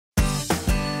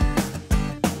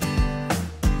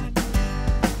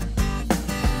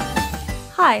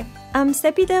Hi, I'm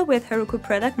Sepida with Heroku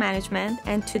Product Management,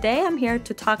 and today I'm here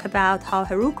to talk about how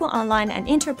Heroku Online and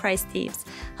Enterprise teams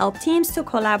help teams to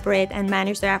collaborate and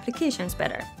manage their applications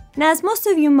better. Now, as most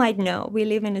of you might know, we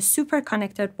live in a super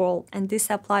connected world, and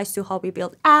this applies to how we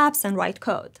build apps and write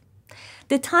code.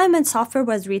 The time when software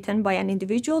was written by an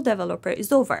individual developer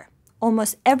is over.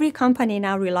 Almost every company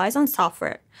now relies on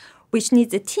software, which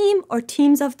needs a team or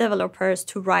teams of developers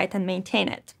to write and maintain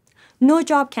it. No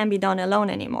job can be done alone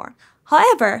anymore.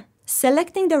 However,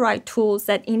 selecting the right tools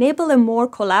that enable a more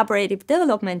collaborative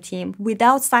development team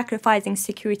without sacrificing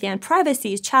security and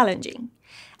privacy is challenging.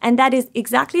 And that is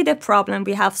exactly the problem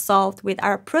we have solved with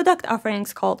our product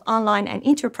offerings called Online and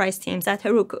Enterprise teams at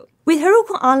Heroku. With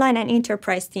Heroku Online and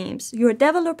Enterprise teams, your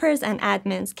developers and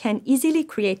admins can easily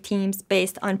create teams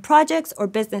based on projects or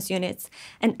business units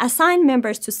and assign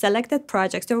members to selected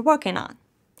projects they're working on.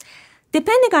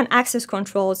 Depending on access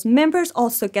controls, members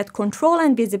also get control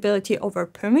and visibility over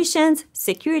permissions,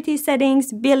 security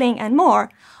settings, billing, and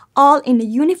more, all in a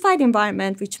unified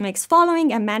environment which makes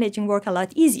following and managing work a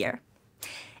lot easier.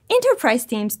 Enterprise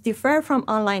teams differ from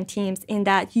online teams in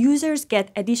that users get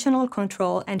additional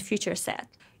control and feature set.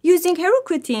 Using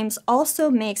Heroku teams also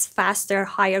makes faster,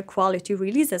 higher quality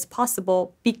releases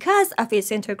possible because of its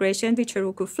integration with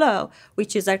Heroku Flow,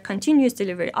 which is our continuous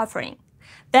delivery offering.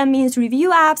 That means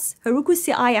review apps, Heroku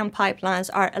CI and pipelines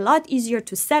are a lot easier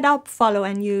to set up, follow,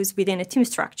 and use within a team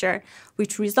structure,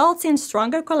 which results in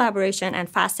stronger collaboration and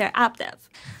faster app dev.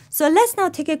 So let's now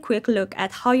take a quick look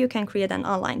at how you can create an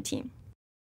online team.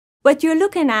 What you're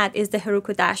looking at is the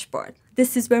Heroku dashboard.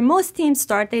 This is where most teams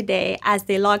start their day as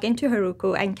they log into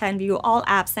Heroku and can view all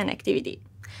apps and activity.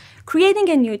 Creating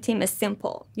a new team is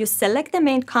simple. You select the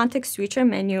main context switcher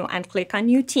menu and click on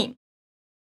New Team.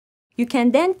 You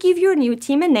can then give your new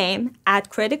team a name, add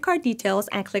credit card details,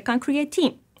 and click on Create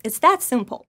Team. It's that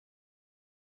simple.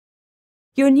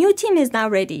 Your new team is now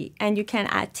ready, and you can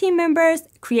add team members,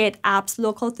 create apps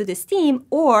local to this team,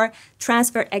 or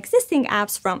transfer existing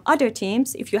apps from other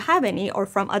teams, if you have any, or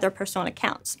from other personal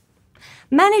accounts.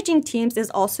 Managing teams is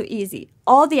also easy.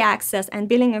 All the access and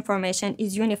billing information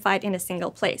is unified in a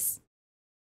single place.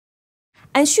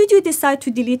 And should you decide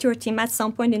to delete your team at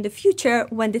some point in the future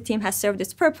when the team has served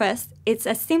its purpose, it's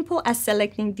as simple as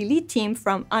selecting Delete Team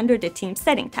from under the Team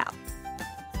Setting tab.